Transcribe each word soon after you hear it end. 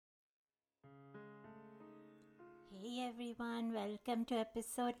everyone, welcome to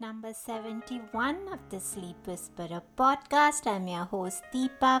episode number 71 of the Sleep Whisperer podcast. I'm your host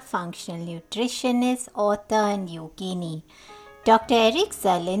Deepa, functional nutritionist, author and yogini. Dr.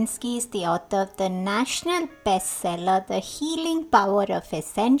 Zielinski is the author of the national bestseller The Healing Power of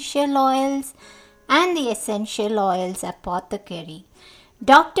Essential Oils and the Essential Oils Apothecary.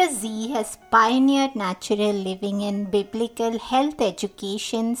 Dr. Z has pioneered natural living and biblical health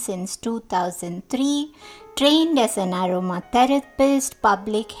education since 2003, trained as an aromatherapist,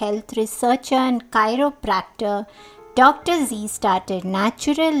 public health researcher and chiropractor. Dr. Z started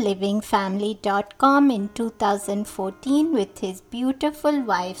naturallivingfamily.com in 2014 with his beautiful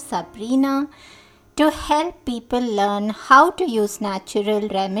wife Sabrina to help people learn how to use natural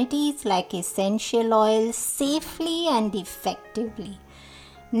remedies like essential oils safely and effectively.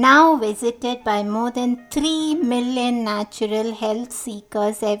 Now visited by more than 3 million natural health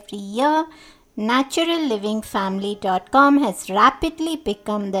seekers every year, naturallivingfamily.com has rapidly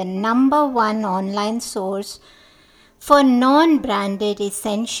become the number one online source for non-branded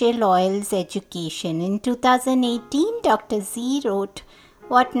essential oils education. In 2018, Dr. Z wrote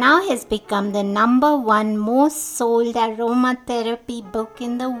what now has become the number one most sold aromatherapy book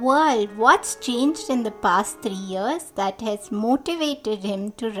in the world. What's changed in the past 3 years that has motivated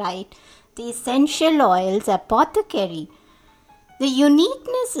him to write the Essential Oils Apothecary? The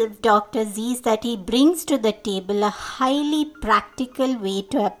uniqueness of Dr. Z is that he brings to the table a highly practical way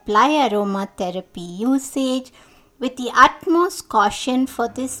to apply aromatherapy usage with the utmost caution for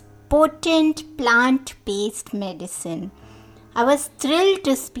this potent plant-based medicine. I was thrilled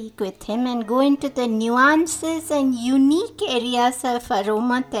to speak with him and go into the nuances and unique areas of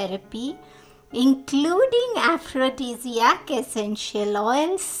aromatherapy, including aphrodisiac essential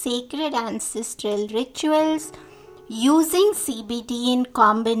oils, sacred ancestral rituals, using CBD in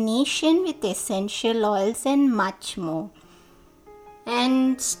combination with essential oils and much more.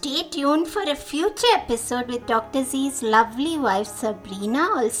 And stay tuned for a future episode with Dr. Z's lovely wife Sabrina,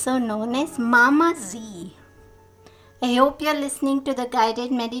 also known as Mama Z. I hope you're listening to the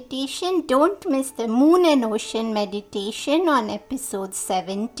guided meditation. Don't miss the Moon and Ocean meditation on episode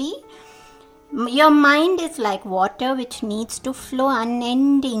 70. Your mind is like water which needs to flow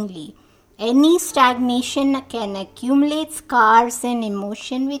unendingly. Any stagnation can accumulate scars and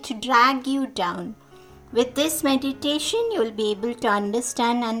emotion which drag you down. With this meditation, you will be able to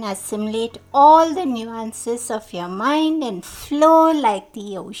understand and assimilate all the nuances of your mind and flow like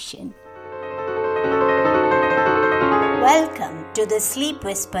the ocean. Welcome to the Sleep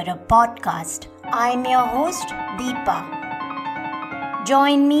Whisperer podcast. I'm your host, Deepa.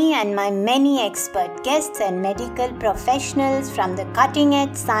 Join me and my many expert guests and medical professionals from the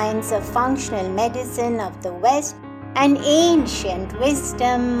cutting-edge science of functional medicine of the West and ancient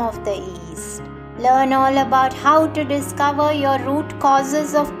wisdom of the East. Learn all about how to discover your root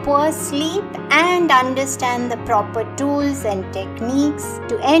causes of poor sleep and understand the proper tools and techniques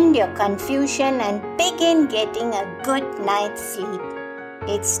to end your confusion and begin getting a good night's sleep.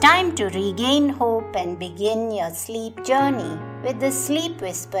 It's time to regain hope and begin your sleep journey with the Sleep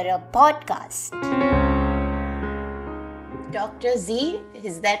Whisperer podcast. Dr. Z,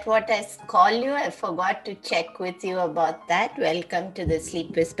 is that what I call you? I forgot to check with you about that. Welcome to the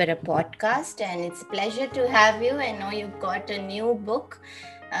Sleep Whisperer podcast, and it's a pleasure to have you. I know you've got a new book,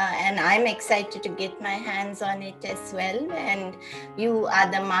 and I'm excited to get my hands on it as well. And you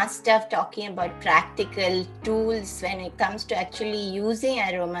are the master of talking about practical tools when it comes to actually using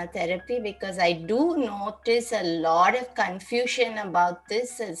aromatherapy, because I do notice a lot of confusion about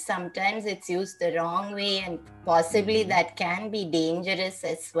this. Sometimes it's used the wrong way, and possibly that can be dangerous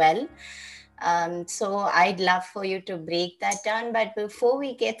as well. So I'd love for you to break that down. But before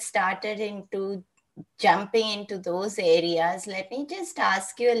we get started into jumping into those areas, let me just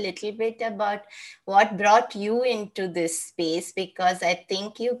ask you a little bit about what brought you into this space, because I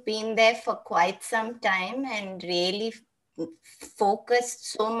think you've been there for quite some time and really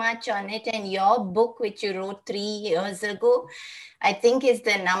focused so much on it. And your book, which you wrote 3 years ago, I think is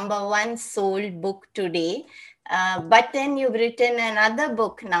the number one sold book today. But then you've written another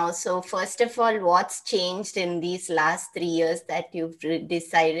book now. So first of all, what's changed in these last 3 years that you've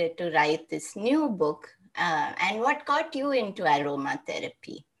decided to write this new book? And what got you into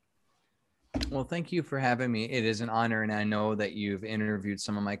aromatherapy? Well, thank you for having me. It is an honor, and I know that you've interviewed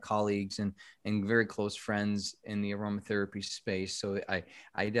some of my colleagues and very close friends in the aromatherapy space. So I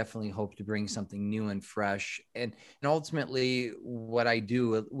definitely hope to bring something new and fresh. And ultimately, what I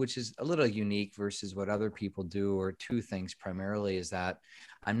do, which is a little unique versus what other people do, or two things primarily, is that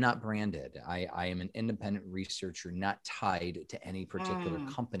I'm not branded. I am an independent researcher, not tied to any particular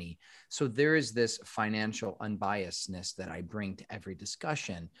company. So there is this financial unbiasedness that I bring to every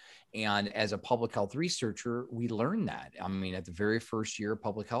discussion. And as a public health researcher, we learn that. I mean, at the very first year of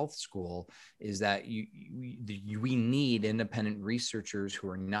public health school, is that we need independent researchers who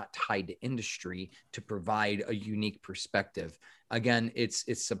are not tied to industry to provide a unique perspective. Again, it's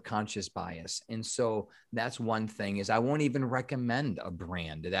subconscious bias. And so that's one thing, is I won't even recommend a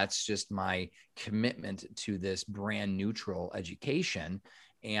brand. That's just my commitment to this brand neutral education.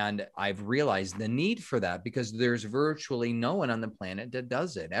 And I've realized the need for that, because there's virtually no one on the planet that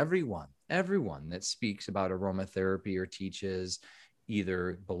does it. Everyone that speaks about aromatherapy or teaches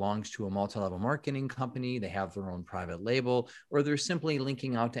either belongs to a multi-level marketing company, they have their own private label, or they're simply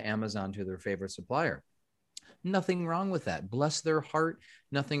linking out to Amazon to their favorite supplier. Nothing wrong with that. Bless their heart.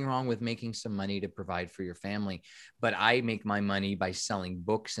 Nothing wrong with making some money to provide for your family. But I make my money by selling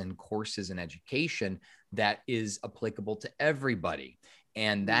books and courses and education that is applicable to everybody.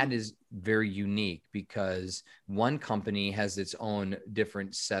 And that is very unique, because one company has its own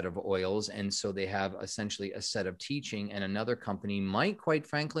different set of oils. And so they have essentially a set of teaching, and another company might, quite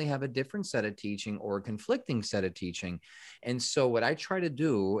frankly, have a different set of teaching or a conflicting set of teaching. And so what I try to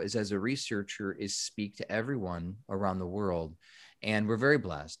do is, as a researcher, is speak to everyone around the world. And we're very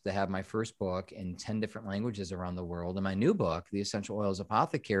blessed to have my first book in 10 different languages around the world. And my new book, The Essential Oils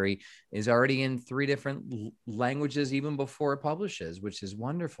Apothecary, is already in 3 different languages even before it publishes, which is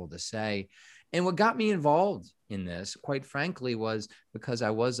wonderful to say. And what got me involved in this, quite frankly, was because I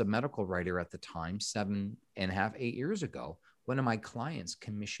was a medical writer at the time, 7.5, 8 years ago. One of my clients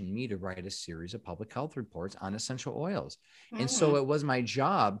commissioned me to write a series of public health reports on essential oils. And so it was my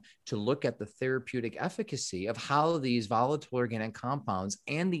job to look at the therapeutic efficacy of how these volatile organic compounds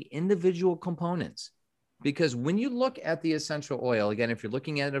and the individual components. Because when you look at the essential oil, again, if you're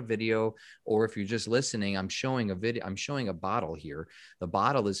looking at a video or if you're just listening, I'm showing a bottle here. The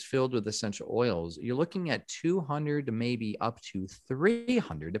bottle is filled with essential oils. You're looking at 200 to maybe up to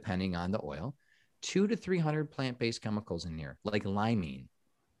 300, depending on the oil. 200 to 300 plant-based chemicals in here, like limonene,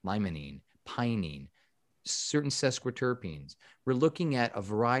 pinene, certain sesquiterpenes. We're looking at a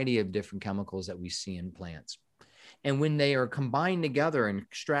variety of different chemicals that we see in plants. And when they are combined together and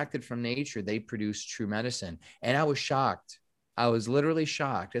extracted from nature, they produce true medicine. And I was shocked. I was literally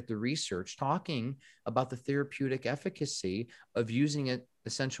shocked at the research talking about the therapeutic efficacy of using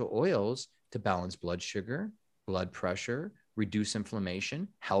essential oils to balance blood sugar, blood pressure, reduce inflammation,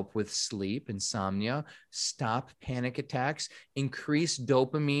 help with sleep, insomnia, stop panic attacks, increase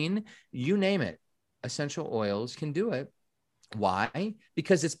dopamine, you name it. Essential oils can do it. Why?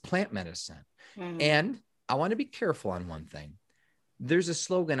 Because it's plant medicine. And I want to be careful on one thing. There's a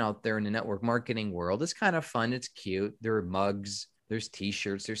slogan out there in the network marketing world. It's kind of fun. It's cute. There are mugs, there's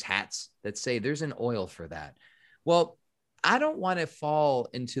t-shirts, there's hats that say there's an oil for that. Well, I don't want to fall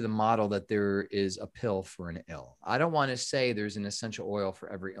into the model that there is a pill for an ill. I don't want to say there's an essential oil for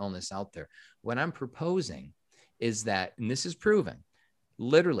every illness out there. What I'm proposing is that, and this is proven,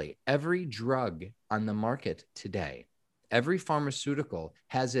 literally every drug on the market today, every pharmaceutical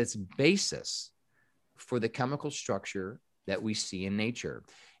has its basis for the chemical structure that we see in nature.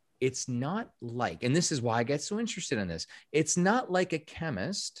 It's not like, and this is why I get so interested in this, it's not like a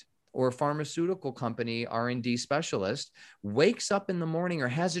chemist or a pharmaceutical company R&D specialist wakes up in the morning or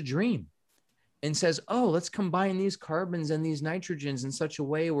has a dream and says, oh, let's combine these carbons and these nitrogens in such a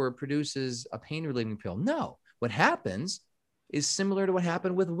way where it produces a pain relieving pill. No, what happens is similar to what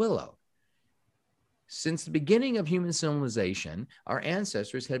happened with willow. Since the beginning of human civilization, our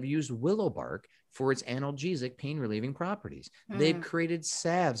ancestors have used willow bark for its analgesic pain relieving properties. They've created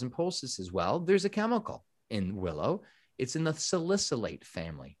salves and poultices as well. There's a chemical in willow. It's in the salicylate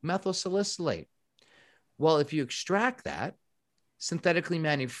family, methyl salicylate. Well, if you extract that, synthetically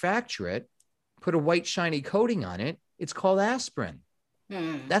manufacture it, put a white shiny coating on it, it's called aspirin.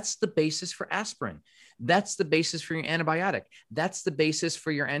 That's the basis for aspirin. That's the basis for your antibiotic. That's the basis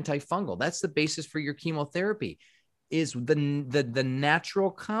for your antifungal. That's the basis for your chemotherapy, is the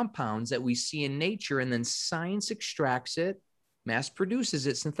natural compounds that we see in nature, and then science extracts it, mass produces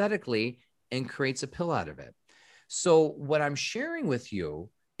it synthetically, and creates a pill out of it. So what I'm sharing with you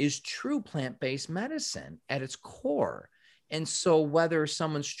is true plant-based medicine at its core. And so whether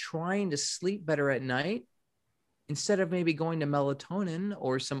someone's trying to sleep better at night, instead of maybe going to melatonin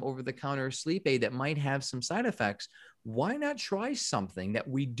or some over-the-counter sleep aid that might have some side effects, why not try something that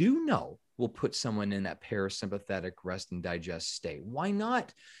we do know will put someone in that parasympathetic rest and digest state? Why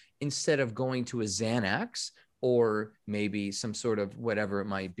not, instead of going to a Xanax or maybe some sort of whatever it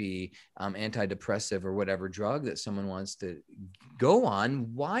might be, antidepressive or whatever drug that someone wants to go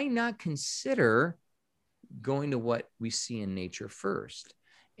on, why not consider going to what we see in nature first?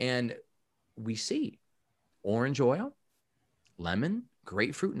 And we see orange oil, lemon,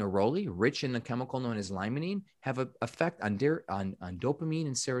 grapefruit, neroli, rich in a chemical known as limonene, have an effect on dopamine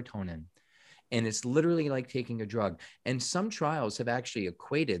and serotonin. And it's literally like taking a drug. And some trials have actually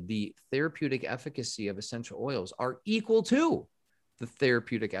equated the therapeutic efficacy of essential oils are equal to the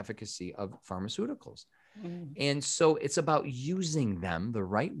therapeutic efficacy of pharmaceuticals. And so it's about using them the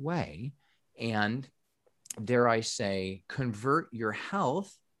right way and, dare I say, convert your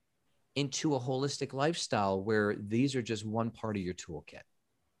health into a holistic lifestyle where these are just one part of your toolkit.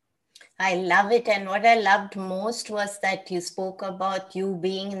 I love it. And what I loved most was that you spoke about you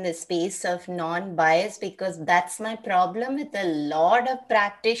being in the space of non-bias, because that's my problem with a lot of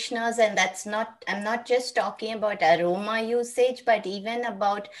practitioners. And I'm not just talking about aroma usage, but even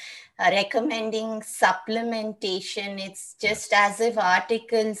about recommending supplementation. It's just as if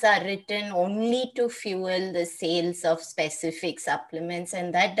articles are written only to fuel the sales of specific supplements.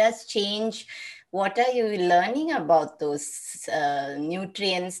 And that does change. What are you learning about those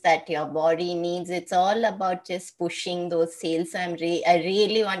nutrients that your body needs? It's all about just pushing those sales. I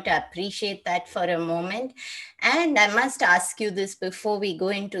really want to appreciate that for a moment. And I must ask you this before we go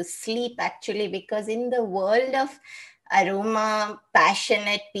into sleep, actually, because in the world of aroma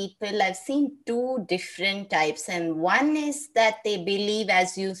passionate people, I've seen two different types. And one is that they believe,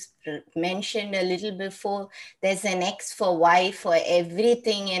 as you mentioned a little before, there's an X for Y for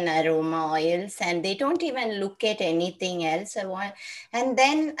everything in aroma oils, and they don't even look at anything else. And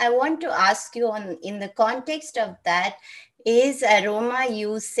then I want to ask you, in the context of that, is aroma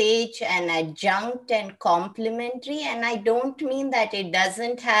usage an adjunct and complementary? And I don't mean that it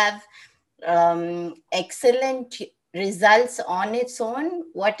doesn't have excellent results on its own.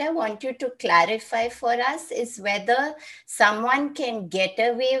 What I want you to clarify for us is whether someone can get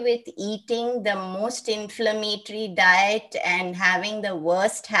away with eating the most inflammatory diet and having the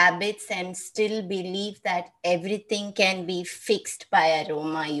worst habits and still believe that everything can be fixed by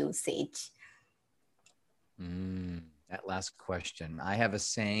aroma usage. That last question. I have a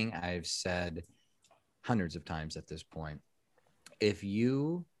saying I've said hundreds of times at this point. If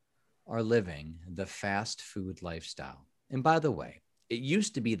you are living the fast food lifestyle, and by the way, it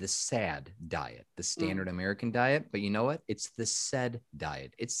used to be the SAD diet, the standard American diet, but you know what? It's the SAID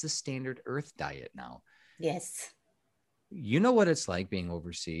diet. It's the standard Earth diet now. Yes. You know what it's like being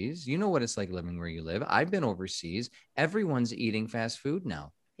overseas. You know what it's like living where you live. I've been overseas. Everyone's eating fast food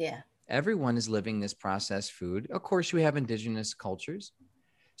now. Yeah. Everyone is living this processed food. Of course, we have indigenous cultures.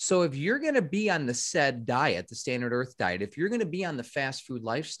 So if you're going to be on the SAID diet, the standard Earth diet, if you're going to be on the fast food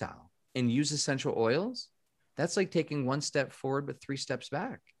lifestyle and use essential oils, that's like taking one step forward, but 3 steps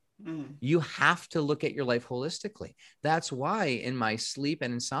back. You have to look at your life holistically. That's why in my sleep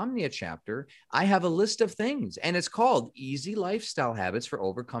and insomnia chapter, I have a list of things, and it's called Easy Lifestyle Habits for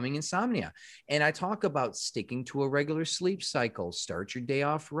Overcoming Insomnia. And I talk about sticking to a regular sleep cycle, start your day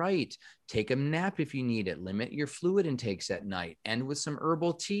off right, take a nap if you need it, limit your fluid intakes at night, end with some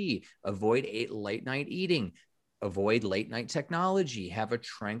herbal tea, avoid late night eating, avoid late night technology, have a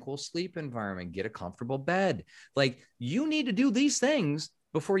tranquil sleep environment, get a comfortable bed. Like, you need to do these things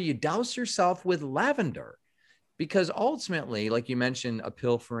before you douse yourself with lavender, because ultimately, like you mentioned, a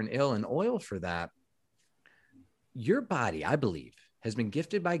pill for an ill and oil for that, your body, I believe, has been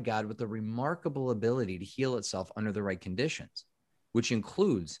gifted by God with a remarkable ability to heal itself under the right conditions, which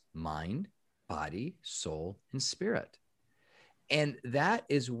includes mind, body, soul, and spirit. And that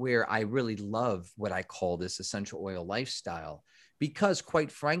is where I really love what I call this essential oil lifestyle, because quite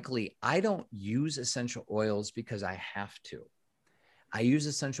frankly, I don't use essential oils because I have to. I use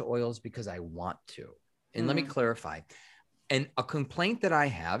essential oils because I want to. And let me clarify. And a complaint that I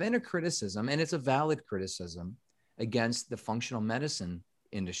have, and a criticism, and it's a valid criticism against the functional medicine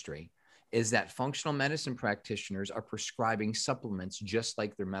industry, is that functional medicine practitioners are prescribing supplements just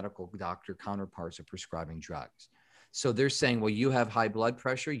like their medical doctor counterparts are prescribing drugs. So they're saying, well, you have high blood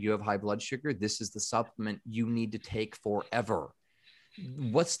pressure, you have high blood sugar, this is the supplement you need to take forever.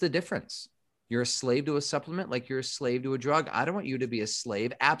 What's the difference? You're a slave to a supplement like you're a slave to a drug. I don't want you to be a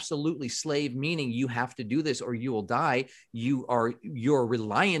slave. Absolutely slave, meaning you have to do this or you will die. You're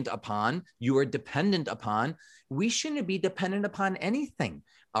reliant upon, you are dependent upon. We shouldn't be dependent upon anything.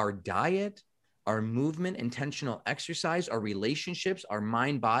 Our diet, our movement, intentional exercise, our relationships, our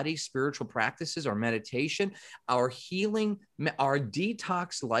mind, body, spiritual practices, our meditation, our healing, our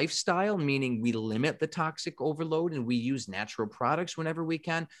detox lifestyle, meaning we limit the toxic overload and we use natural products whenever we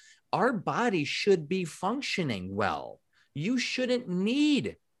can. Our body should be functioning well. You shouldn't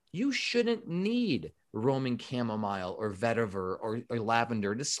need Roman chamomile or vetiver or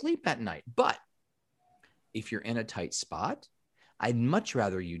lavender to sleep at night. But if you're in a tight spot, I'd much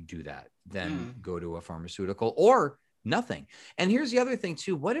rather you do that than go to a pharmaceutical or nothing. And here's the other thing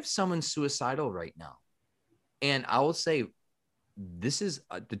too. What if someone's suicidal right now? And I will say, this is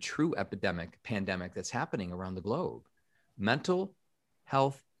the true pandemic that's happening around the globe. Mental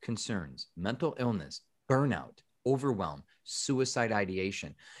health concerns, mental illness, burnout, overwhelm, suicide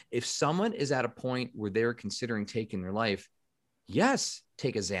ideation. If someone is at a point where they're considering taking their life, yes,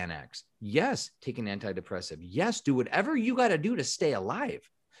 take a Xanax. Yes, take an antidepressive. Yes, do whatever you got to do to stay alive.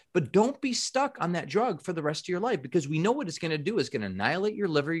 But don't be stuck on that drug for the rest of your life, because we know what it's going to do. It's going to annihilate your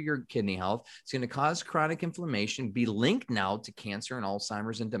liver, your kidney health. It's going to cause chronic inflammation, be linked now to cancer and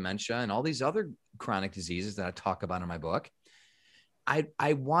Alzheimer's and dementia and all these other chronic diseases that I talk about in my book.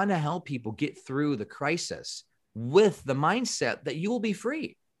 I want to help people get through the crisis with the mindset that you will be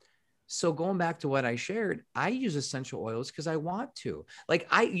free. So going back to what I shared, I use essential oils because I want to. Like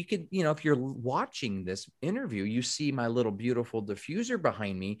you could, if you're watching this interview, you see my little beautiful diffuser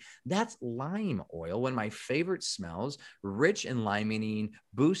behind me. That's lime oil, one of my favorite smells, rich in limonene,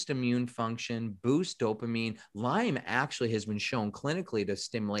 boost immune function, boost dopamine. Lime actually has been shown clinically to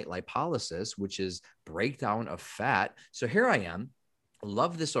stimulate lipolysis, which is breakdown of fat. So here I am.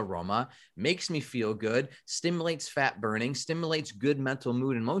 Love this aroma, makes me feel good, stimulates fat burning, stimulates good mental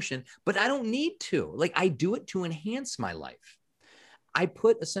mood and motion, but I don't need to. Like, I do it to enhance my life. I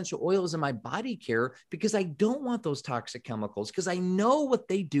put essential oils in my body care because I don't want those toxic chemicals, because I know what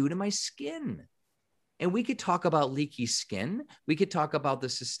they do to my skin. And we could talk about leaky skin. We could talk about the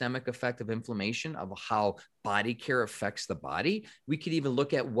systemic effect of inflammation, of how body care affects the body. We could even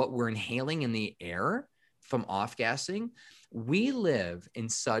look at what we're inhaling in the air from off-gassing. We live in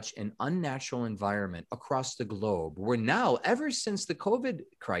such an unnatural environment across the globe where now, ever since the COVID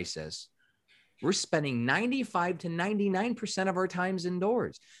crisis, we're spending 95 to 99% of our times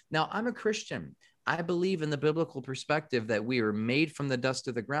indoors. Now, I'm a Christian. I believe in the biblical perspective that we are made from the dust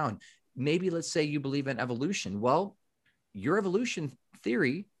of the ground. Maybe let's say you believe in evolution. Well, your evolution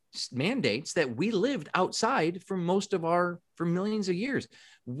theory mandates that we lived outside for millions of years.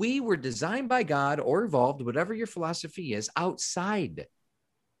 We were designed by God, or evolved, whatever your philosophy is, outside.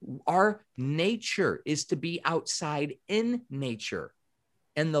 Our nature is to be outside in nature.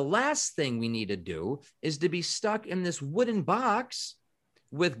 And the last thing we need to do is to be stuck in this wooden box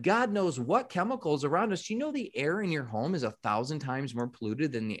with God knows what chemicals around us. You know, the air in your home is 1,000 times more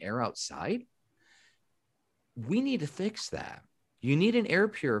polluted than the air outside. We need to fix that. You need an air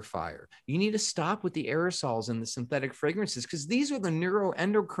purifier. You need to stop with the aerosols and the synthetic fragrances, because these are the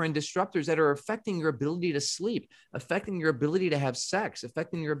neuroendocrine disruptors that are affecting your ability to sleep, affecting your ability to have sex,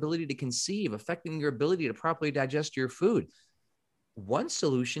 affecting your ability to conceive, affecting your ability to properly digest your food. One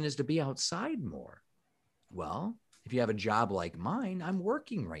solution is to be outside more. Well, if you have a job like mine, I'm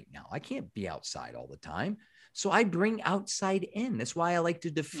working right now. I can't be outside all the time. So I bring outside in. That's why I like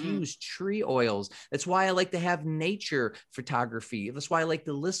to diffuse tree oils. That's why I like to have nature photography. That's why I like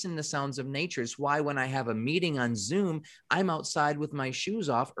to listen to sounds of nature. It's why when I have a meeting on Zoom, I'm outside with my shoes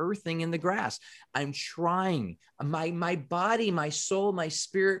off, earthing in the grass. I'm trying. My body, my soul, my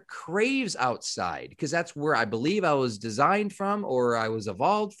spirit craves outside, because that's where I believe I was designed from, or I was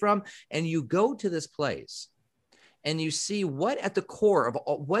evolved from. And you go to this place and you see what at the core of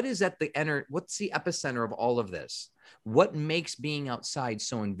what's the epicenter of all of this? What makes being outside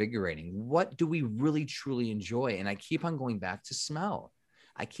so invigorating? What do we really, truly enjoy? And I keep on going back to smell.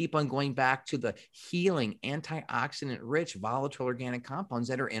 I keep on going back to the healing, antioxidant rich, volatile organic compounds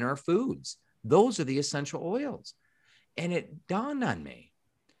that are in our foods. Those are the essential oils. And it dawned on me,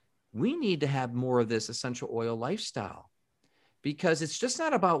 we need to have more of this essential oil lifestyle, because it's just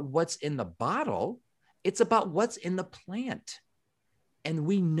not about what's in the bottle. It's about what's in the plant. And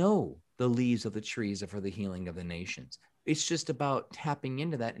we know the leaves of the trees are for the healing of the nations. It's just about tapping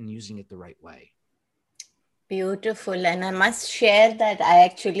into that and using it the right way. Beautiful. And I must share that I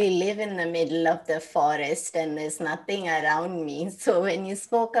actually live in the middle of the forest and there's nothing around me. So when you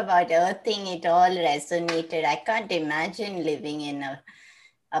spoke about earthing, it all resonated. I can't imagine living in an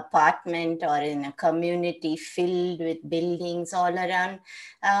apartment or in a community filled with buildings all around.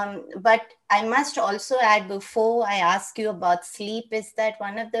 But I must also add, before I ask you about sleep, is that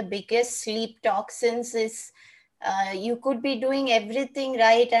one of the biggest sleep toxins is You could be doing everything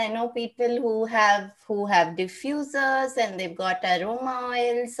right. I know people who have diffusers and they've got aroma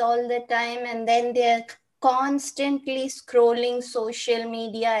oils all the time, and then they're constantly scrolling social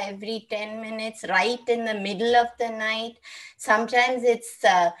media every 10 minutes, right in the middle of the night. Sometimes it's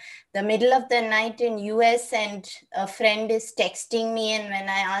the middle of the night in US, and a friend is texting me, and when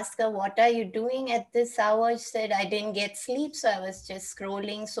I ask her, what are you doing at this hour, she said, I didn't get sleep, so I was just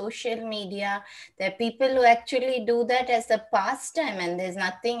scrolling social media. There are people who actually do that as a pastime, and there's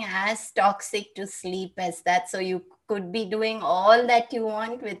nothing as toxic to sleep as that. So you could be doing all that you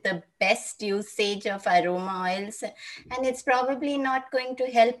want with the best usage of aroma oils, and it's probably not going to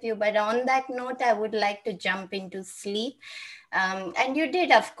help you. But on that note, I would like to jump into sleep. And you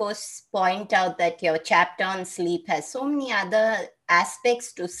did, of course, point out that your chapter on sleep has so many other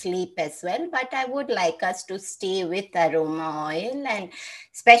aspects to sleep as well. But I would like us to stay with aroma oil, and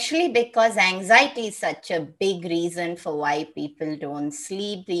especially because anxiety is such a big reason for why people don't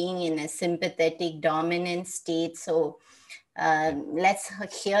sleep, being in a sympathetic dominant state. So let's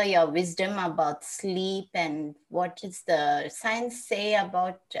hear your wisdom about sleep, and what does the science say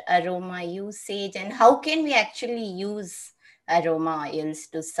about aroma usage, and how can we actually use aroma oils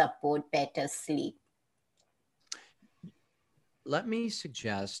to support better sleep? Let me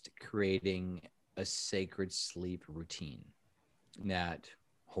suggest creating a sacred sleep routine that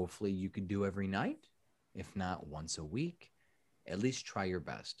hopefully you could do every night, if not once a week. At least try your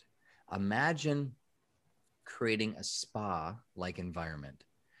best. Imagine creating a spa like environment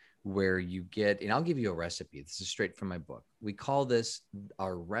where you get, and I'll give you a recipe. This is straight from my book. We call this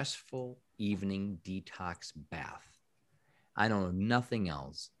our restful evening detox bath. I don't know nothing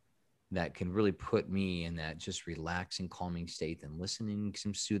else that can really put me in that just relaxing, calming state than listening to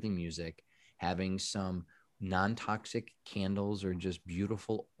some soothing music, having some non-toxic candles or just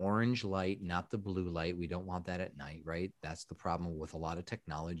beautiful orange light, not the blue light. We don't want that at night, right? That's the problem with a lot of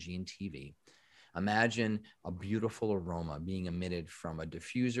technology and TV. Imagine a beautiful aroma being emitted from a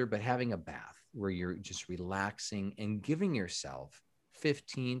diffuser, but having a bath where you're just relaxing and giving yourself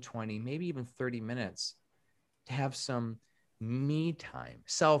 15, 20, maybe even 30 minutes to have some me time,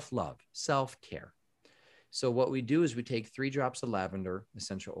 self-love, self-care. So what we do is we take 3 drops of lavender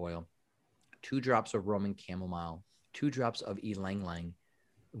essential oil, 2 drops of Roman chamomile, 2 drops of ylang ylang,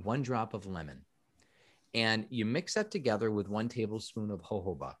 1 drop of lemon. And you mix that together with 1 tablespoon of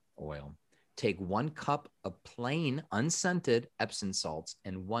jojoba oil. Take 1 cup of plain unscented Epsom salts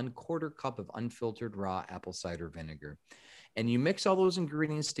and 1/4 cup of unfiltered raw apple cider vinegar. And you mix all those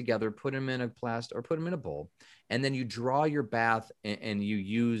ingredients together, put them in a plastic or put them in a bowl, and then you draw your bath and you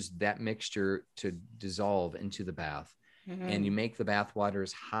use that mixture to dissolve into the bath. Mm-hmm. And you make the bath water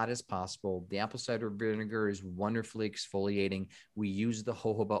as hot as possible. The apple cider vinegar is wonderfully exfoliating. We use the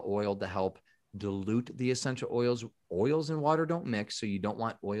jojoba oil to help dilute the essential oils. Oils and water don't mix, so you don't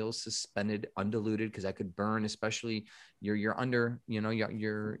want oils suspended undiluted because that could burn, especially your under,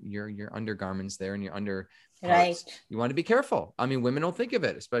 your undergarments there and your under parts. Right. You want to be careful. I mean, women don't think of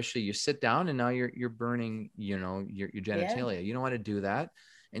it, especially you sit down and now you're burning, your genitalia. Yeah. You don't want to do that.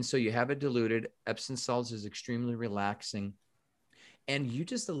 And so you have it diluted. Epsom salts is extremely relaxing. And you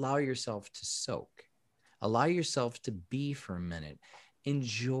just allow yourself to soak. Allow yourself to be for a minute.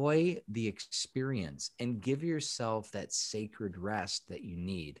 Enjoy the experience and give yourself that sacred rest that you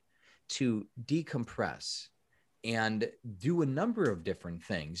need to decompress and do a number of different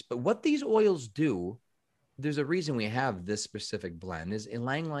things. But what these oils do, there's a reason we have this specific blend, is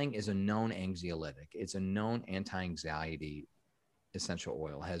ylang ylang is a known anxiolytic. It's a known anti-anxiety essential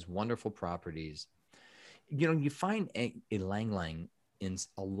oil, has wonderful properties. You find ylang ylang in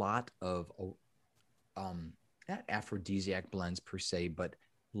a lot of not aphrodisiac blends per se, but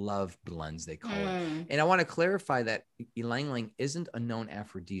love blends, they call it. And I want to clarify that ylang ylang isn't a known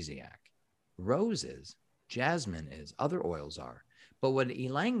aphrodisiac. Rose is, jasmine is, other oils are. But what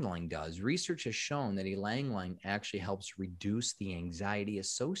ylang ylang does, research has shown that ylang ylang actually helps reduce the anxiety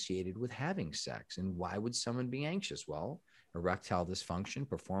associated with having sex. And why would someone be anxious? Well, erectile dysfunction,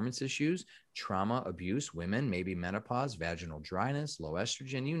 performance issues, trauma, abuse, women, maybe menopause, vaginal dryness, low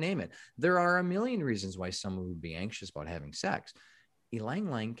estrogen, you name it. There are a million reasons why someone would be anxious about having sex. Ylang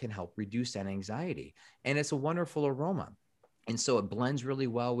ylang can help reduce that anxiety, and it's a wonderful aroma. And so it blends really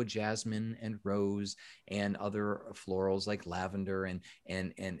well with jasmine and rose and other florals like lavender. And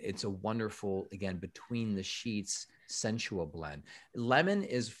it's a wonderful, again, between the sheets sensual blend. Lemon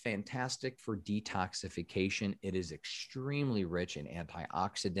is fantastic for detoxification. It is extremely rich in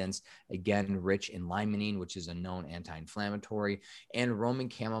antioxidants, again, rich in limonene, which is a known anti-inflammatory, and Roman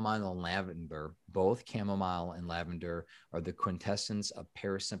chamomile and lavender. Both chamomile and lavender are the quintessence of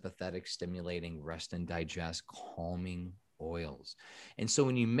parasympathetic, stimulating, rest and digest, calming oils. And so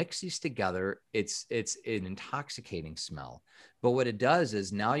when you mix these together, it's an intoxicating smell. But what it does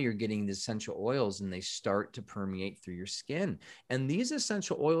is now you're getting the essential oils and they start to permeate through your skin. And these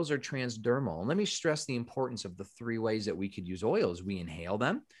essential oils are transdermal. And let me stress the importance of the 3 ways that we could use oils. We inhale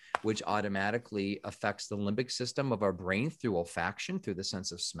them, which automatically affects the limbic system of our brain through olfaction, through the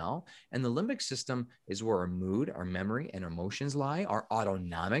sense of smell. And the limbic system is where our mood, our memory, and emotions lie. Our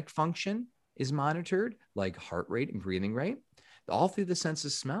autonomic function is monitored, like heart rate and breathing rate, all through the sense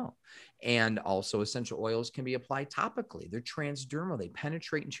of smell. And also essential oils can be applied topically. They're transdermal. They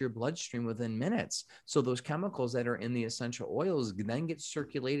penetrate into your bloodstream within minutes. So those chemicals that are in the essential oils then get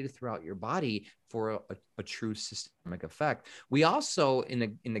circulated throughout your body for a true systemic effect. We also,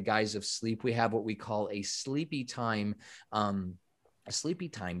 in the guise of sleep, we have what we call a sleepy time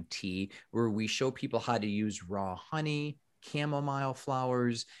tea, where we show people how to use raw honey, chamomile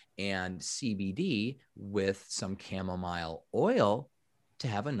flowers, and CBD with some chamomile oil to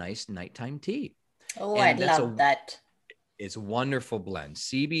have a nice nighttime tea. Oh, I love that. It's a wonderful blend.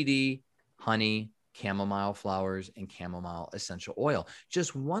 CBD, honey, chamomile flowers, and chamomile essential oil.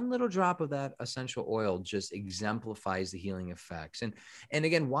 Just one little drop of that essential oil just exemplifies the healing effects. And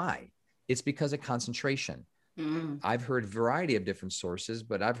again, why? It's because of concentration. I've heard a variety of different sources,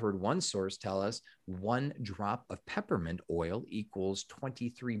 but I've heard one source tell us 1 drop of peppermint oil equals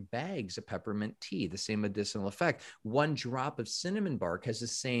 23 bags of peppermint tea, the same medicinal effect. 1 drop of cinnamon bark has the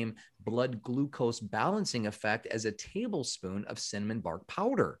same blood glucose balancing effect as a tablespoon of cinnamon bark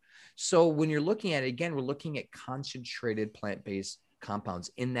powder. So when you're looking at it, again, we're looking at concentrated plant-based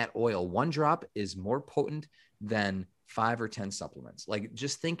compounds in that oil. 1 drop is more potent than 5 or 10 supplements. Like,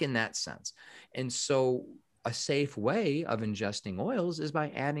 just think in that sense. And so a safe way of ingesting oils is by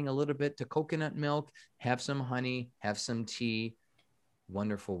adding a little bit to coconut milk, have some honey, have some tea.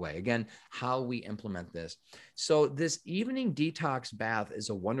 Wonderful way. Again, how we implement this. So this evening detox bath is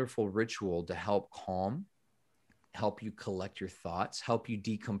a wonderful ritual to help calm, help you collect your thoughts, help you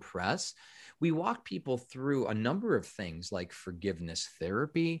decompress. We walk people through a number of things like forgiveness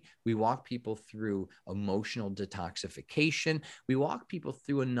therapy. We walk people through emotional detoxification. We walk people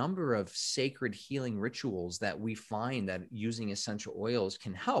through a number of sacred healing rituals that we find that using essential oils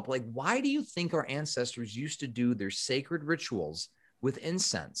can help. Like, why do you think our ancestors used to do their sacred rituals with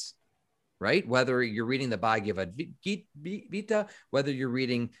incense? Right? Whether you're reading the Bhagavad Gita, whether you're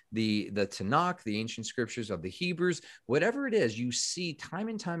reading the Tanakh, the ancient scriptures of the Hebrews, whatever it is, you see time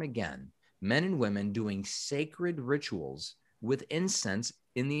and time again, men and women doing sacred rituals with incense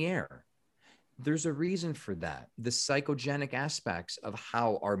in the air. There's a reason for that. The psychogenic aspects of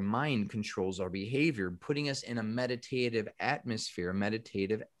how our mind controls our behavior, putting us in a meditative atmosphere, a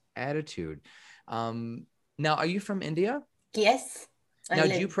meditative attitude. Now, are you from India? Yes. Now,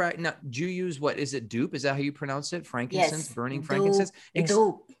 do you use, what is it, dupe? Is that how you pronounce it? Frankincense, yes. burning frankincense?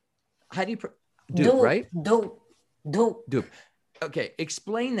 Dupe. How do you, dupe, right? Dupe. Okay,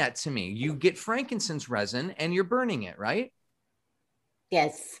 explain that to me. You get frankincense resin and you're burning it, right?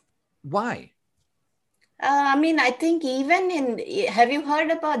 Yes. Why? I think have you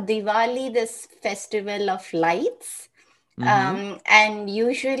heard about Diwali, this festival of lights? And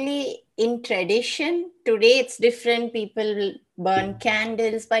usually in tradition, today it's different, people burn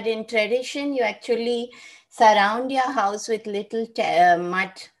candles, but in tradition, you actually surround your house with little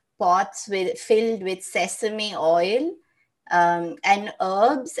mud pots filled with sesame oil and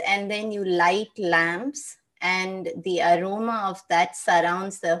herbs, and then you light lamps, and the aroma of that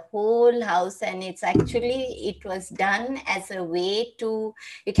surrounds the whole house. And it was done as a way to,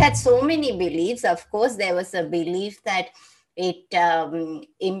 it had so many beliefs. Of course, there was a belief that it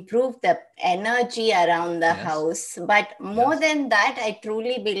improved the energy around the house. But more than that, I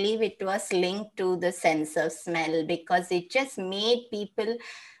truly believe it was linked to the sense of smell, because it just made people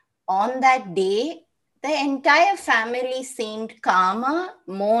on that day, the entire family seemed calmer,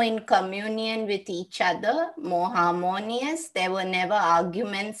 more in communion with each other, more harmonious. There were never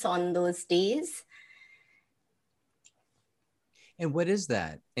arguments on those days. And what is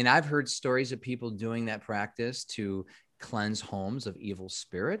that? And I've heard stories of people doing that practice to cleanse homes of evil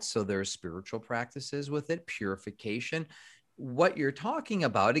spirits. So there are spiritual practices with it, purification. what you're talking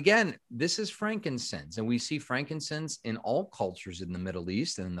about, again, this is frankincense, and we see frankincense in all cultures in the Middle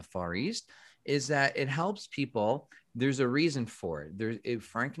East and in the Far East, is that it helps people. There's a reason for it.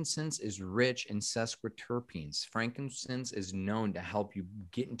 Frankincense is rich in sesquiterpenes. Frankincense is known to help you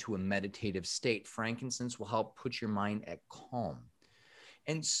get into a meditative state. Frankincense will help put your mind at calm.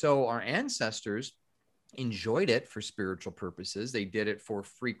 And so our ancestors enjoyed it for spiritual purposes. They did it for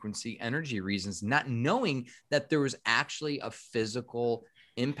frequency energy reasons, not knowing that there was actually a physical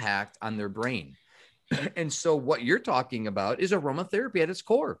impact on their brain. And so what you're talking about is aromatherapy at its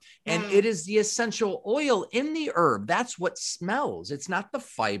core. And it is the essential oil in the herb. That's what smells. It's not the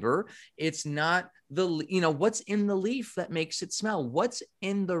fiber. It's not what's in the leaf that makes it smell. What's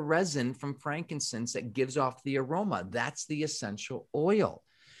in the resin from frankincense that gives off the aroma? That's the essential oil.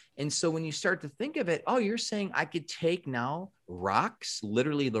 And so when you start to think of it, you're saying I could take now rocks,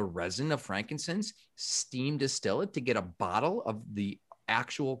 literally the resin of frankincense, steam distill it to get a bottle of the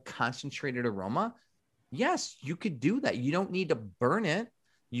actual concentrated aroma. Yes, you could do that. You don't need to burn it.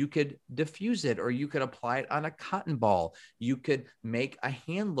 You could diffuse it, or you could apply it on a cotton ball. You could make a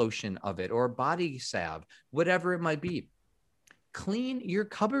hand lotion of it or a body salve, whatever it might be. Clean your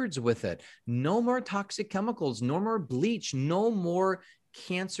cupboards with it. No more toxic chemicals, no more bleach, no more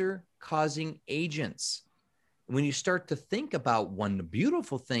cancer-causing agents. When you start to think about one of the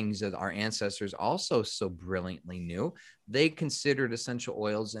beautiful things that our ancestors also so brilliantly knew, they considered essential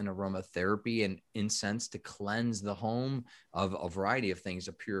oils and aromatherapy and incense to cleanse the home of a variety of things,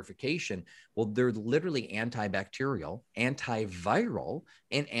 of purification. Well, they're literally antibacterial, antiviral,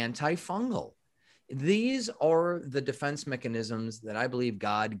 and antifungal. These are the defense mechanisms that I believe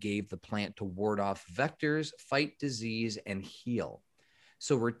God gave the plant to ward off vectors, fight disease, and heal.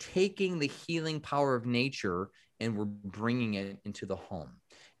 So we're taking the healing power of nature and we're bringing it into the home.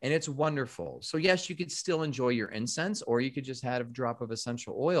 And it's wonderful. So yes, you could still enjoy your incense, or you could just have a drop of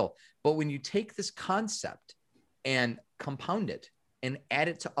essential oil. But when you take this concept and compound it and add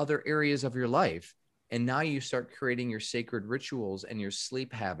it to other areas of your life, and now you start creating your sacred rituals and your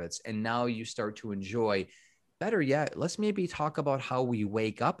sleep habits, and now you start to enjoy. Better yet, let's maybe talk about how we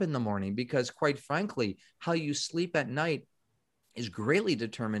wake up in the morning, because quite frankly, how you sleep at night is greatly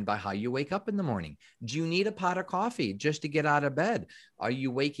determined by how you wake up in the morning. Do you need a pot of coffee just to get out of bed? Are you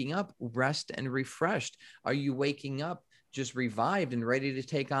waking up rest and refreshed? Are you waking up just revived and ready to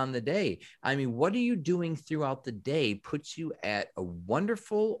take on the day? I mean, what are you doing throughout the day puts you at a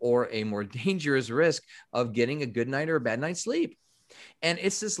wonderful or a more dangerous risk of getting a good night or a bad night's sleep. And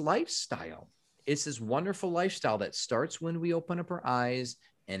it's this lifestyle. It's this wonderful lifestyle that starts when we open up our eyes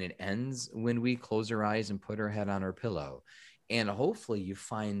and it ends when we close our eyes and put our head on our pillow. And hopefully you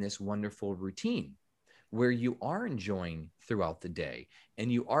find this wonderful routine where you are enjoying throughout the day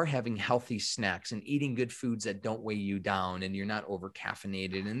and you are having healthy snacks and eating good foods that don't weigh you down, and you're not over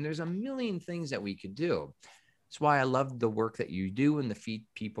caffeinated. And there's a million things that we could do. That's why I love the work that you do and the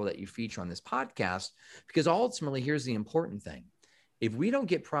people that you feature on this podcast, because ultimately here's the important thing. If we don't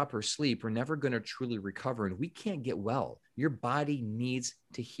get proper sleep, we're never going to truly recover, and we can't get well. Your body needs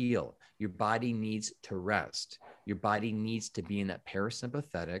to heal. Your body needs to rest. Your body needs to be in that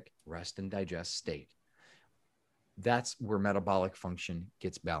parasympathetic rest and digest state. That's where metabolic function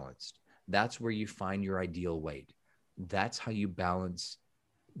gets balanced. That's where you find your ideal weight. That's how you balance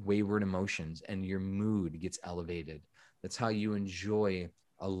wayward emotions and your mood gets elevated. That's how you enjoy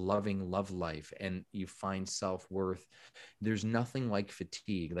a loving love life and you find self-worth. There's nothing like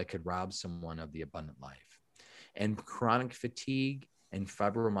fatigue that could rob someone of the abundant life. And chronic fatigue and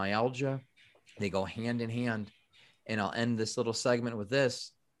fibromyalgia, they go hand in hand. And I'll end this little segment with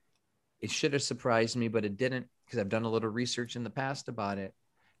this. It should have surprised me, but it didn't, because I've done a little research in the past about it.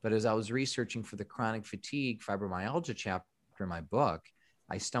 But as I was researching for the chronic fatigue fibromyalgia chapter in my book,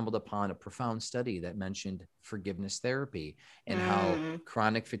 I stumbled upon a profound study that mentioned forgiveness therapy and how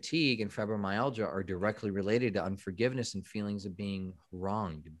chronic fatigue and fibromyalgia are directly related to unforgiveness and feelings of being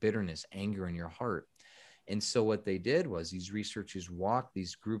wronged, bitterness, anger in your heart. And so what they did was these researchers walked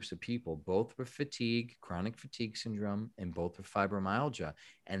these groups of people, both with fatigue, chronic fatigue syndrome, and both with fibromyalgia,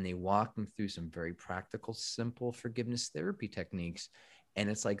 and they walked them through some very practical, simple forgiveness therapy techniques. And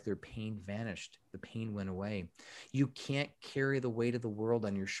it's like their pain vanished. The pain went away. You can't carry the weight of the world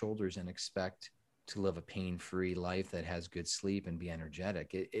on your shoulders and expect to live a pain-free life that has good sleep and be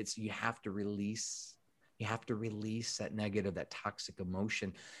energetic. You have to release that negative, that toxic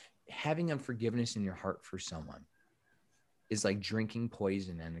emotion. Having unforgiveness in your heart for someone is like drinking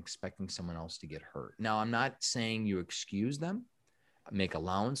poison and expecting someone else to get hurt. Now, I'm not saying you excuse them, make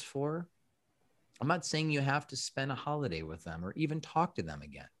allowance for. I'm not saying you have to spend a holiday with them or even talk to them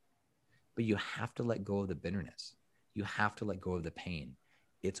again, but you have to let go of the bitterness. You have to let go of the pain.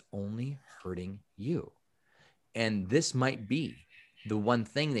 It's only hurting you. And this might be the one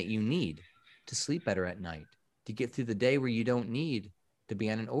thing that you need to sleep better at night, to get through the day where you don't need to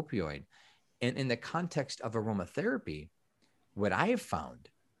be on an opioid. And in the context of aromatherapy, what I have found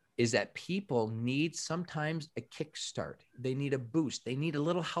is that people need sometimes a kickstart. They need a boost. They need a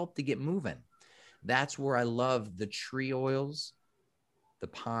little help to get moving. That's where I love the tree oils, the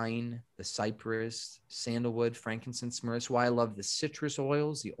pine, the cypress, sandalwood, frankincense, myrrh. That's why I love the citrus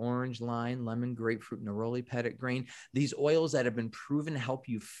oils, the orange, lime, lemon, grapefruit, neroli, petitgrain. These oils that have been proven to help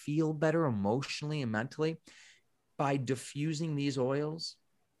you feel better emotionally and mentally. By diffusing these oils,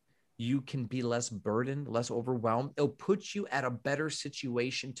 you can be less burdened, less overwhelmed. It'll put you at a better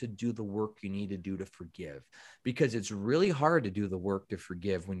situation to do the work you need to do to forgive, because it's really hard to do the work to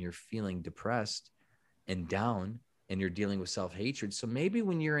forgive when you're feeling depressed and down and you're dealing with self-hatred. So maybe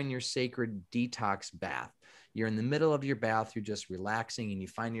when you're in your sacred detox bath, you're in the middle of your bath, you're just relaxing and you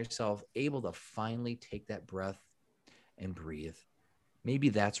find yourself able to finally take that breath and breathe. Maybe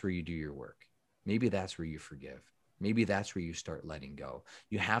that's where you do your work. Maybe that's where you forgive. Maybe that's where you start letting go.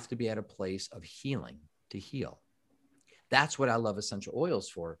 You have to be at a place of healing to heal. That's what I love essential oils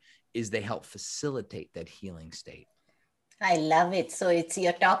for, is they help facilitate that healing state. I love it. So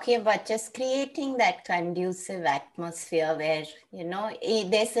you're talking about just creating that conducive atmosphere where,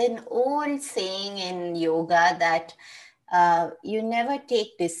 there's an old saying in yoga that you never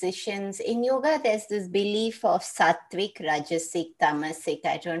take decisions. In yoga, there's this belief of sattvic, rajasic, tamasic.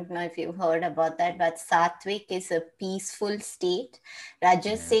 I don't know if you've heard about that, but sattvic is a peaceful state.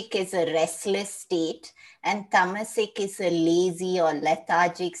 Rajasic is a restless state. And tamasic is a lazy or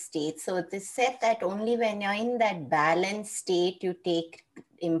lethargic state. So it is said that only when you're in that balanced state, you take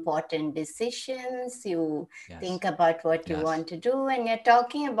important decisions, you think about what you want to do, and you're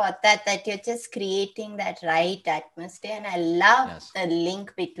talking about that you're just creating that right atmosphere. And I love the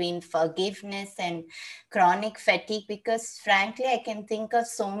link between forgiveness and chronic fatigue, because frankly, I can think of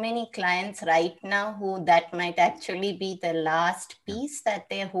so many clients right now who that might actually be the last piece, that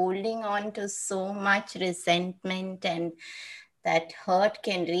they're holding on to so much resentment, and that hurt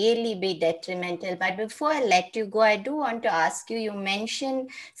can really be detrimental. But before I let you go, I do want to ask you, you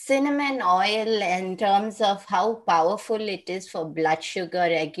mentioned cinnamon oil in terms of how powerful it is for blood sugar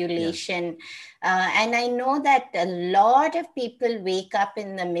regulation. And I know that a lot of people wake up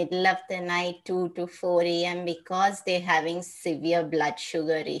in the middle of the night, 2 to 4 a.m., because they're having severe blood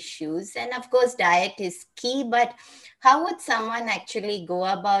sugar issues. And of course, diet is key, but how would someone actually go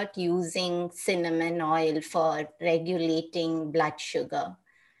about using cinnamon oil for regulating blood sugar?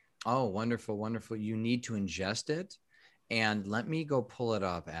 Oh, wonderful, wonderful. You need to ingest it. And let me go pull it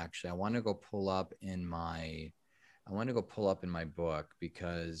up. Actually, I want to go pull up in my book,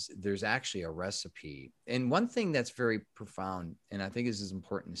 because there's actually a recipe. And one thing that's very profound, and I think this is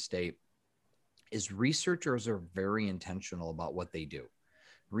important to state, is researchers are very intentional about what they do.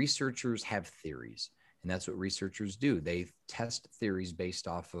 Researchers have theories, and that's what researchers do. They test theories based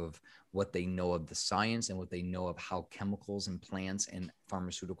off of what they know of the science and what they know of how chemicals and plants and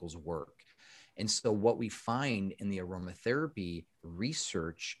pharmaceuticals work. And so what we find in the aromatherapy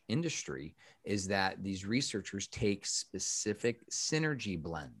research industry is that these researchers take specific synergy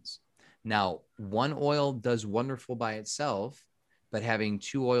blends. Now, one oil does wonderful by itself, but having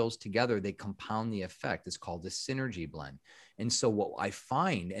two oils together, they compound the effect. It's called a synergy blend. And so what I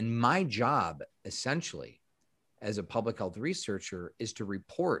find, and my job essentially as a public health researcher, is to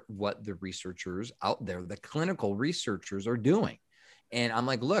report what the researchers out there, the clinical researchers, are doing. And I'm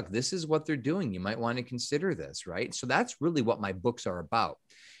like, look, this is what they're doing. You might want to consider this, right? So that's really what my books are about.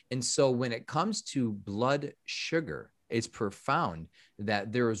 And so when it comes to blood sugar, it's profound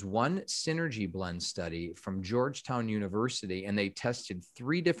that there is one synergy blend study from Georgetown University, and they tested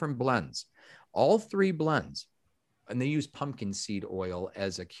 3 different blends, all 3 blends, and they use pumpkin seed oil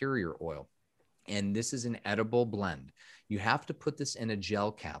as a carrier oil. And this is an edible blend. You have to put this in a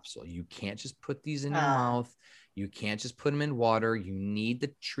gel capsule. You can't just put these in your mouth. You can't just put them in water. You need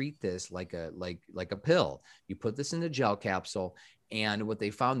to treat this like a pill. You put this in the gel capsule. And what they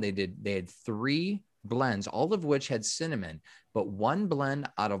found, they had 3 blends, all of which had cinnamon, but one blend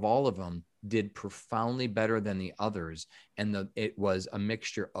out of all of them did profoundly better than the others. And it was a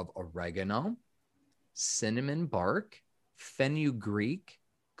mixture of oregano, cinnamon bark, fenugreek,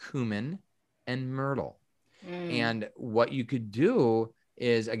 cumin, and myrtle. And what you could do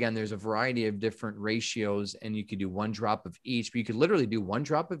is, again, there's a variety of different ratios, and you could do 1 drop of each, but you could literally do 1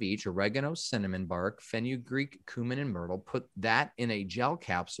 drop of each: oregano, cinnamon bark, fenugreek, cumin, and myrtle. Put that in a gel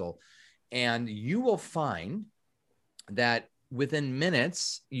capsule, and you will find that within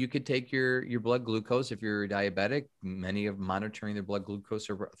minutes, you could take your blood glucose. If you're diabetic, many of monitoring their blood glucose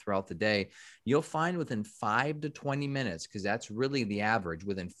throughout the day, you'll find within 5 to 20 minutes, because that's really the average,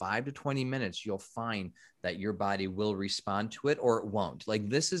 within 5 to 20 minutes, you'll find that your body will respond to it or it won't. Like,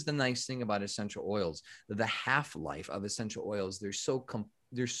 this is the nice thing about essential oils. The half-life of essential oils, they're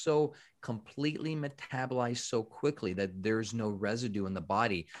so completely metabolized so quickly that there's no residue in the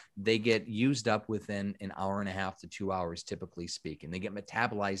body. They get used up within an hour and a half to 2 hours, typically speaking. They get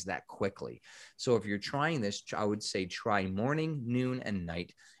metabolized that quickly. So if you're trying this, I would say try morning, noon, and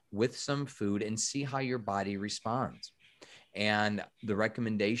night with some food and see how your body responds. And the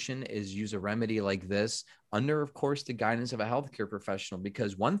recommendation is use a remedy like this under, of course, the guidance of a healthcare professional,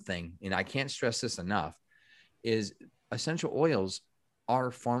 because one thing, and I can't stress this enough, is essential oils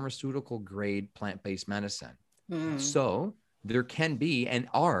are pharmaceutical grade plant-based medicine. So there can be and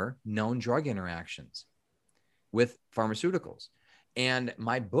are known drug interactions with pharmaceuticals. And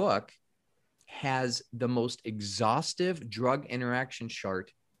my book has the most exhaustive drug interaction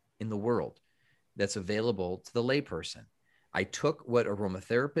chart in the world that's available to the layperson. I took what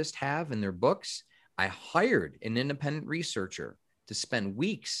aromatherapists have in their books. I hired an independent researcher to spend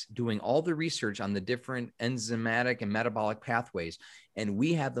weeks doing all the research on the different enzymatic and metabolic pathways. And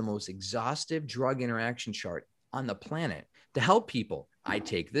we have the most exhaustive drug interaction chart on the planet to help people. I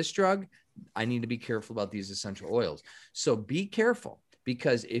take this drug. I need to be careful about these essential oils. So be careful,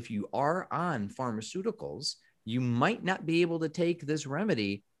 because if you are on pharmaceuticals, you might not be able to take this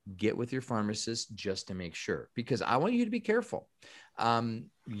remedy. Get with your pharmacist just to make sure, because I want you to be careful.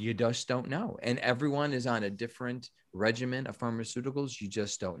 You just don't know. And everyone is on a different regimen of pharmaceuticals. You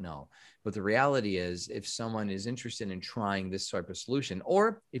just don't know. But the reality is, if someone is interested in trying this type of solution,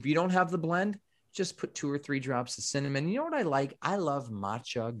 or if you don't have the blend, just put 2 or 3 drops of cinnamon. You know what I like? I love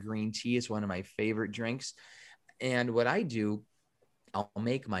matcha green tea. It's one of my favorite drinks. And what I do, I'll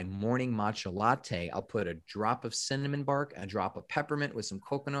make my morning matcha latte. I'll put a drop of cinnamon bark, a drop of peppermint with some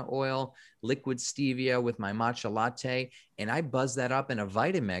coconut oil, liquid stevia with my matcha latte, and I buzz that up in a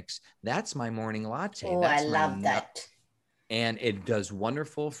Vitamix. That's my morning latte. Oh, That's I love that. And it does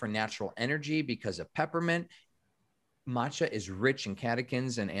wonderful for natural energy because of peppermint. Matcha is rich in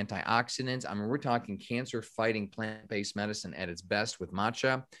catechins and antioxidants. I mean, we're talking cancer-fighting plant-based medicine at its best with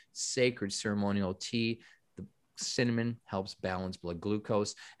matcha, sacred ceremonial tea. Cinnamon helps balance blood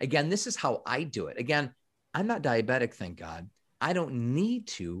glucose. Again, this is how I do it. Again, I'm not diabetic, thank God. I don't need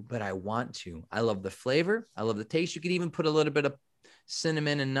to, but I want to. I love the flavor. I love the taste. You could even put a little bit of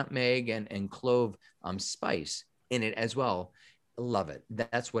cinnamon and nutmeg and clove spice in it as well. Love it.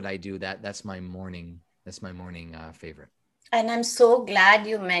 That's what I do. That's my morning. That's my morning favorite. And I'm so glad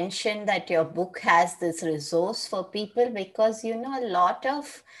you mentioned that your book has this resource for people, because, a lot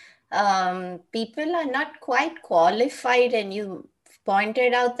of people are not quite qualified. And you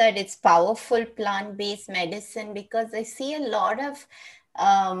pointed out that it's powerful plant-based medicine, because I see a lot of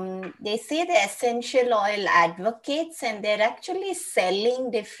they say the essential oil advocates, and they're actually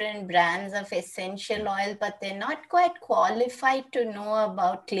selling different brands of essential oil, but they're not quite qualified to know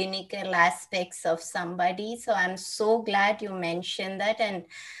about clinical aspects of somebody. So I'm so glad you mentioned that, and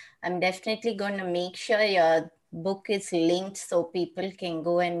I'm definitely going to make sure your book is linked so people can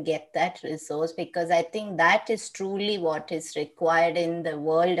go and get that resource, because I think that is truly what is required in the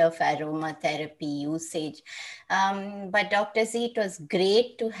world of aromatherapy usage. But Dr. Z, it was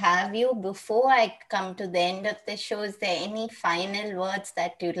great to have you. Before I come to the end of the show, is there any final words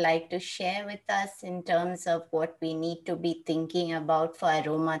that you'd like to share with us in terms of what we need to be thinking about for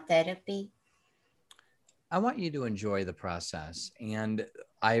aromatherapy? I want you to enjoy the process. And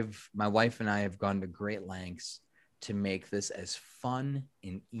my wife and I have gone to great lengths to make this as fun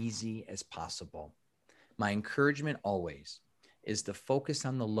and easy as possible. My encouragement always is to focus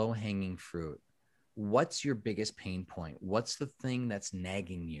on the low-hanging fruit. What's your biggest pain point? What's the thing that's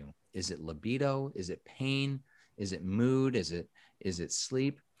nagging you? Is it libido? Is it pain? Is it mood? Is it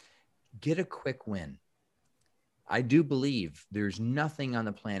sleep? Get a quick win. I do believe there's nothing on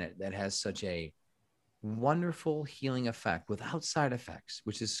the planet that has such a wonderful healing effect without side effects,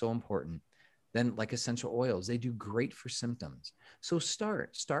 which is so important. Then, like essential oils, they do great for symptoms. So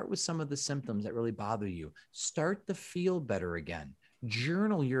start with some of the symptoms that really bother you. Start to feel better again.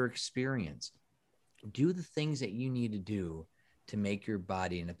 Journal your experience. Do the things that you need to do to make your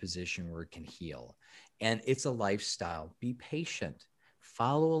body in a position where it can heal. And it's a lifestyle. Be patient.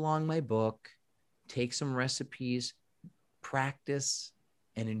 Follow along my book. Take some recipes, practice,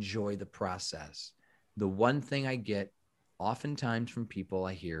 and enjoy the process. The one thing I get oftentimes from people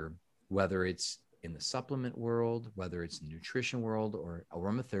I hear, whether it's in the supplement world, whether it's in the nutrition world or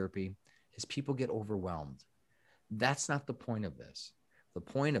aromatherapy, is people get overwhelmed. that's not the point of this. The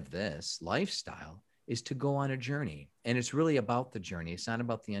point of this lifestyle is to go on a journey. And it's really about the journey. It's not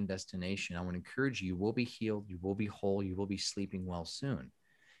about the end destination. I want to encourage you, you will be healed, you will be whole, you will be sleeping well soon.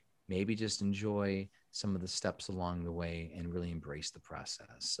 Maybe just enjoy some of the steps along the way and really embrace the process.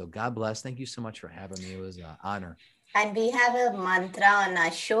 So God bless. Thank you so much for having me. It was an honor. And we have a mantra on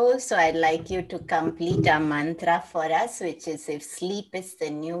our show, so I'd like you to complete our mantra for us, which is, if sleep is the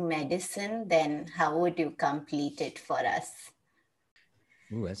new medicine, then how would you complete it for us?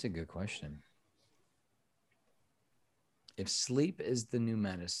 Ooh, that's a good question. If sleep is the new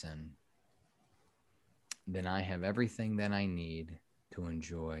medicine, then I have everything that I need to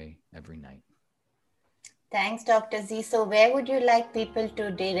enjoy every night. Thanks, Dr. Z. So where would you like people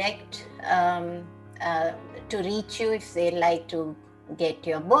to direct to reach you if they like to get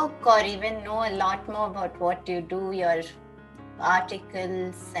your book or even know a lot more about what you do, your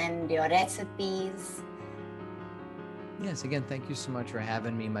articles and your recipes? Yes, again, thank you so much for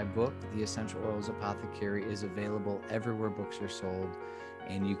having me. My book, The Essential Oils Apothecary, is available everywhere books are sold.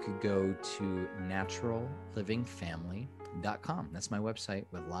 And you could go to naturallivingfamily.com. That's my website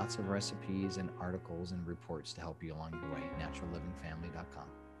with lots of recipes and articles and reports to help you along the way. naturallivingfamily.com.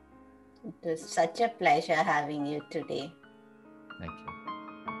 It was such a pleasure having you today. Thank you.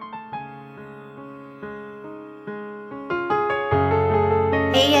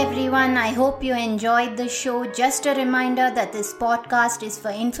 Hey everyone, I hope you enjoyed the show. Just a reminder that this podcast is for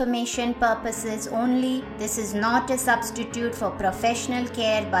information purposes only. This is not a substitute for professional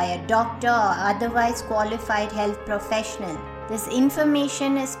care by a doctor or otherwise qualified health professional. This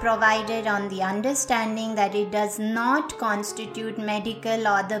information is provided on the understanding that it does not constitute medical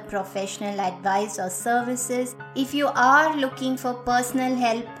or other professional advice or services. If you are looking for personal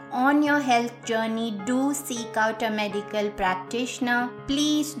help on your health journey, do seek out a medical practitioner.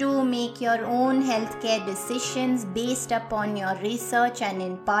 Please do make your own healthcare decisions based upon your research and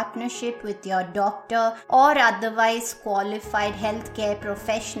in partnership with your doctor or otherwise qualified healthcare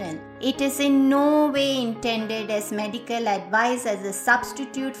professional. It is in no way intended as medical advice, as a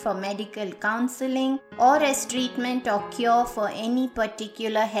substitute for medical counseling, or as treatment or cure for any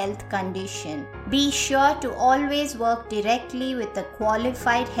particular health condition. Be sure to always work directly with a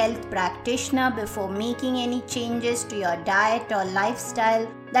qualified health practitioner before making any changes to your diet or lifestyle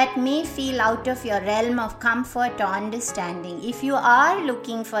that may feel out of your realm of comfort or understanding. If you are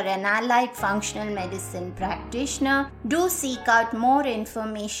looking for an allied functional medicine practitioner, do seek out more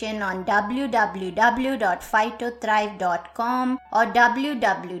information on www.phytothrive.com or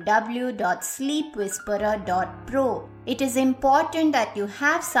www.sleepwhisperer.pro. It is important that you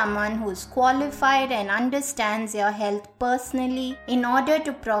have someone who is qualified and understands your health personally in order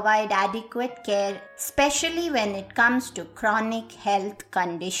to provide adequate care, especially when it comes to chronic health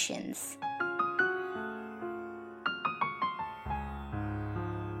conditions.